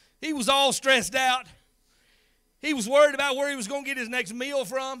 he was all stressed out? He was worried about where he was going to get his next meal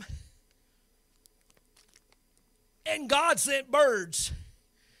from. And God sent birds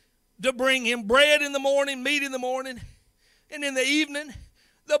to bring him bread in the morning, meat in the morning. And in the evening,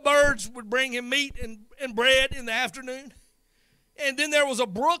 the birds would bring him meat and bread in the afternoon. And then there was a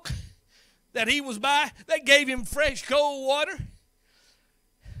brook that he was by that gave him fresh, cold water.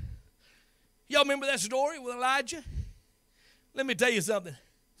 Y'all remember that story with Elijah? Let me tell you something.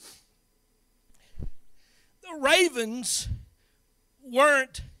 The ravens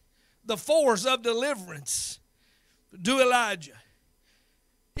weren't the force of deliverance to Elijah.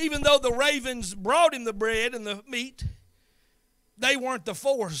 Even though the ravens brought him the bread and the meat, they weren't the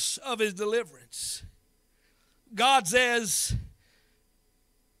force of his deliverance. God says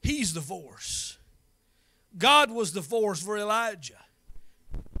he's the force. God was the force for Elijah.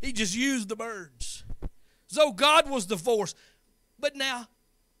 He just used the birds. So God was the force. But now,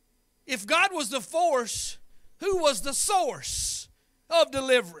 if God was the force, who was the source of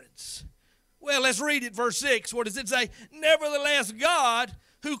deliverance? Well, let's read it, verse 6. What does it say? Nevertheless, God,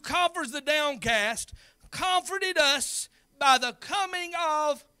 who comforts the downcast, comforted us by the coming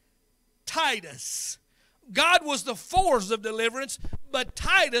of Titus, God was the force of deliverance, but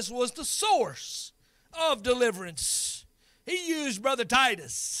Titus was the source of deliverance. He used Brother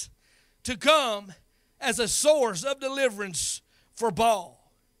Titus to come as a source of deliverance for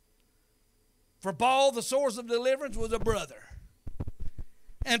Paul. For Paul, the source of deliverance was a brother.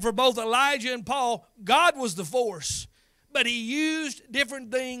 And for both Elijah and Paul, God was the force, but he used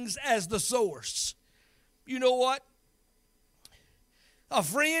different things as the source. You know what? A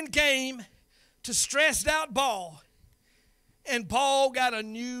friend came to stressed out Paul, and Paul got a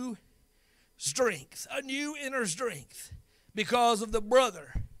new strength, a new inner strength, because of the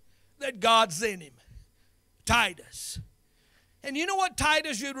brother that God sent him, Titus. And you know what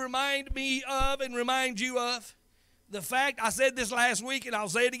Titus should remind me of and remind you of? The fact, I said this last week and I'll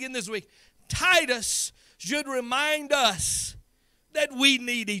say it again this week, Titus should remind us that we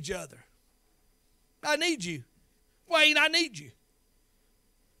need each other. I need you. Wayne, I need you.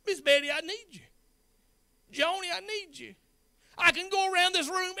 Miss Betty, I need you. Joni, I need you. I can go around this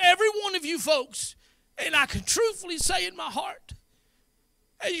room, every one of you folks, and I can truthfully say in my heart,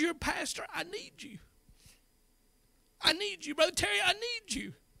 as your pastor, I need you. I need you. Brother Terry, I need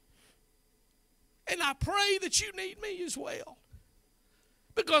you. And I pray that you need me as well.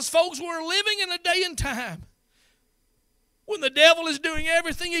 Because, folks, we're living in a day and time when the devil is doing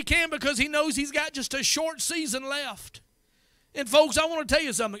everything he can because he knows he's got just a short season left. And, folks, I want to tell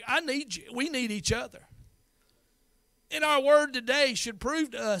you something. I need you. We need each other. And our word today should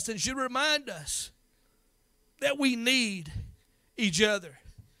prove to us and should remind us that we need each other.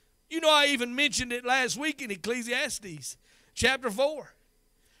 You know, I even mentioned it last week in Ecclesiastes chapter 4.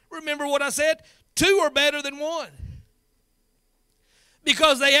 Remember what I said? 2 are better than 1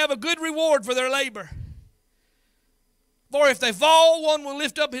 because they have a good reward for their labor. For if they fall, one will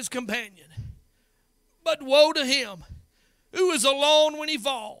lift up his companion. But woe to him who is alone when he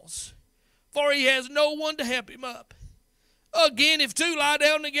falls, for he has no one to help him up. Again, if 2 lie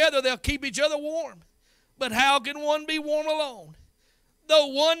down together, they'll keep each other warm. But how can one be warm alone? Though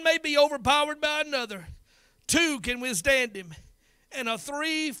one may be overpowered by another, 2 can withstand him. And a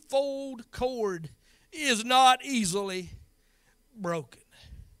threefold cord is not easily broken.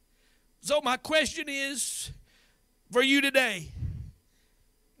 So my question is for you today,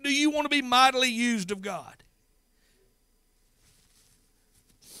 do you want to be mightily used of God?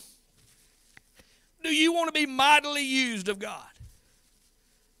 Do you want to be mightily used of God?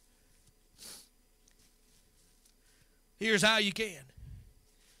 Here's how you can.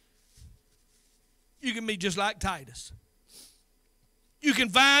 You can be just like Titus. You can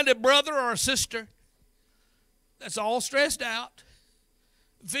find a brother or a sister that's all stressed out,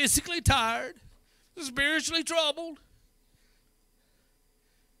 physically tired, spiritually troubled,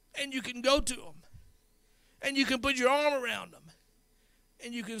 and you can go to them, and you can put your arm around them,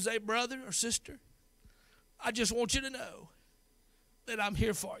 and you can say, brother or sister, I just want you to know that I'm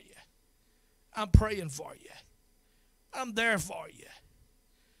here for you. I'm praying for you. I'm there for you.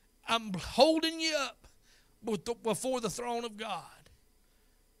 I'm holding you up before the throne of God.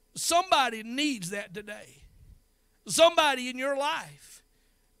 Somebody needs that today. Somebody in your life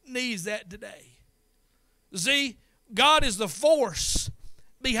needs that today. See, God is the force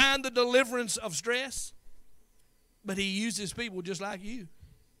behind the deliverance of stress, but he uses people just like you.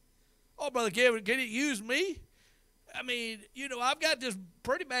 Oh, Brother Kevin, can he use me? I mean, you know, I've got this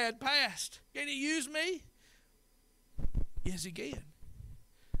pretty bad past. Can he use me? Yes, he can.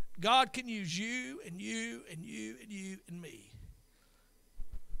 God can use you and you and you and you and me.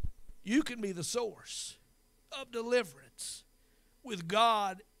 You can be the source of deliverance with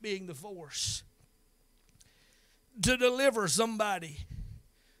God being the force to deliver somebody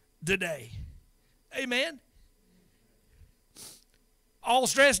today. Amen? All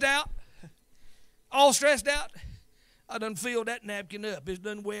stressed out? All stressed out? I done filled that napkin up. It's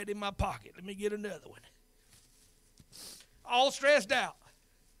done wet in my pocket. Let me get another one. All stressed out.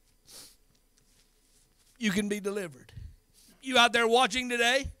 You can be delivered. You out there watching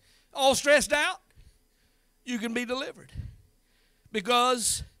today, all stressed out, you can be delivered.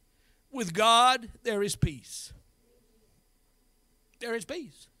 Because with God, there is peace. There is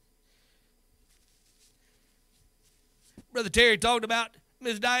peace. Brother Terry talked about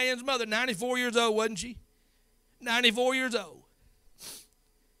Miss Diane's mother, 94 years old, wasn't she? 94 years old.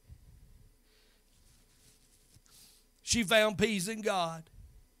 She found peace in God.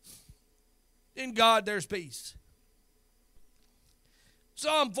 In God, there's peace.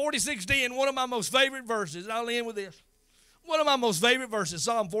 Psalm 46:10, one of my most favorite verses. I'll end with this. One of my most favorite verses,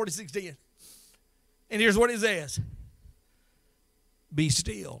 Psalm 46:10. And here's what it says. Be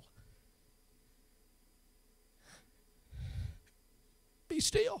still. Be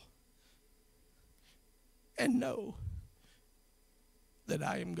still. and know that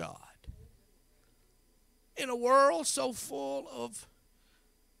I am God. In a world so full of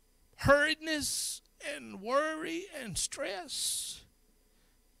hurriedness and worry and stress,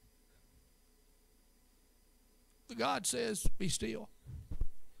 God says, be still.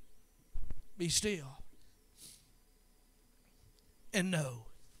 Be still. And know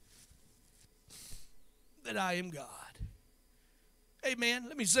that I am God. Amen.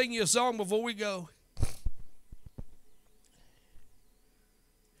 Let me sing you a song before we go.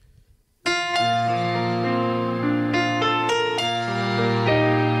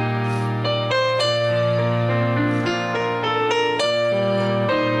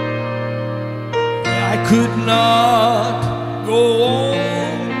 I could not go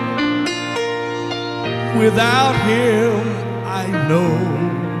on without him. I know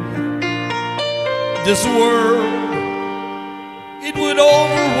this world, it would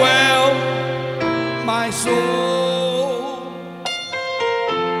overwhelm my soul.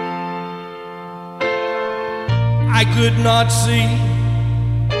 I could not see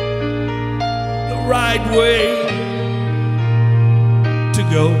the right way to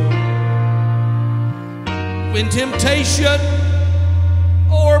go when temptation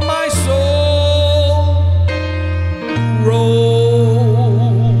o'er my soul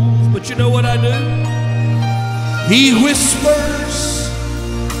rolls. But you know what I do? He whispers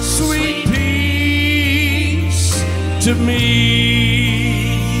sweet peace to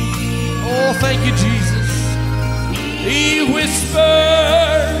me. Oh, thank you, Jesus. He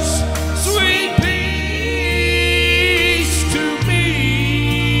whispers sweet peace to me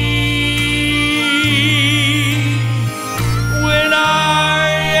when I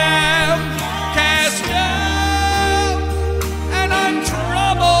am cast down and I'm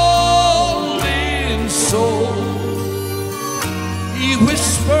troubled in soul. He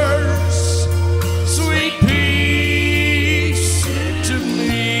whispers sweet peace to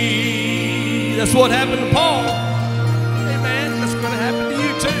me. That's what happened to Paul. Amen. That's going to happen to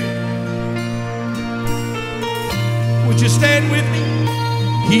you too. Would you stand with me?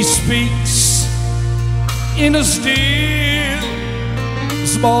 He speaks in a still,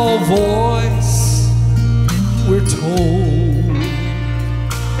 small voice, we're told.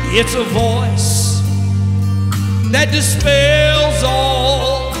 It's a voice that dispels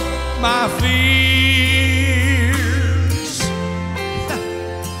all my fears.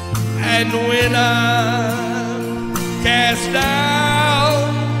 And when I'm cast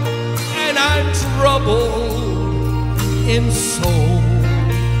down and I'm troubled in soul,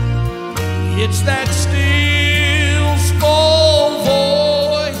 it's that still small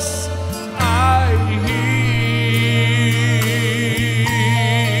voice I hear.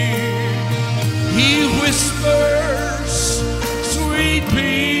 He whispers sweet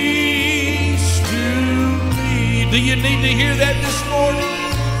peace to me. Do you need to hear that this morning?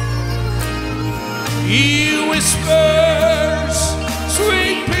 He whispers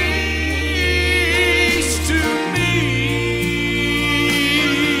sweet peace to me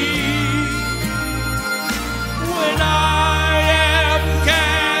when I am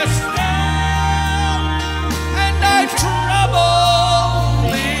cast down and I'm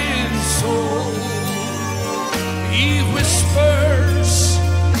troubled in soul. He whispers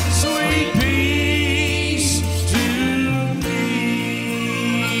sweet peace to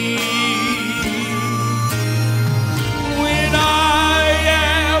me when I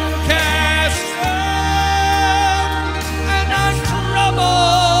am cast down and I'm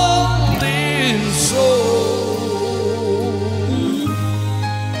troubled in soul.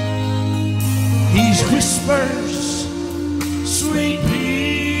 He whispers sweet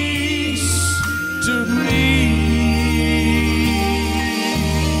peace to me.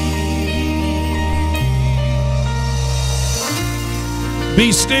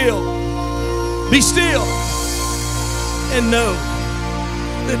 Be still, and know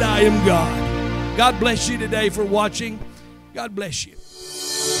that I am God. God bless you today for watching. God bless you.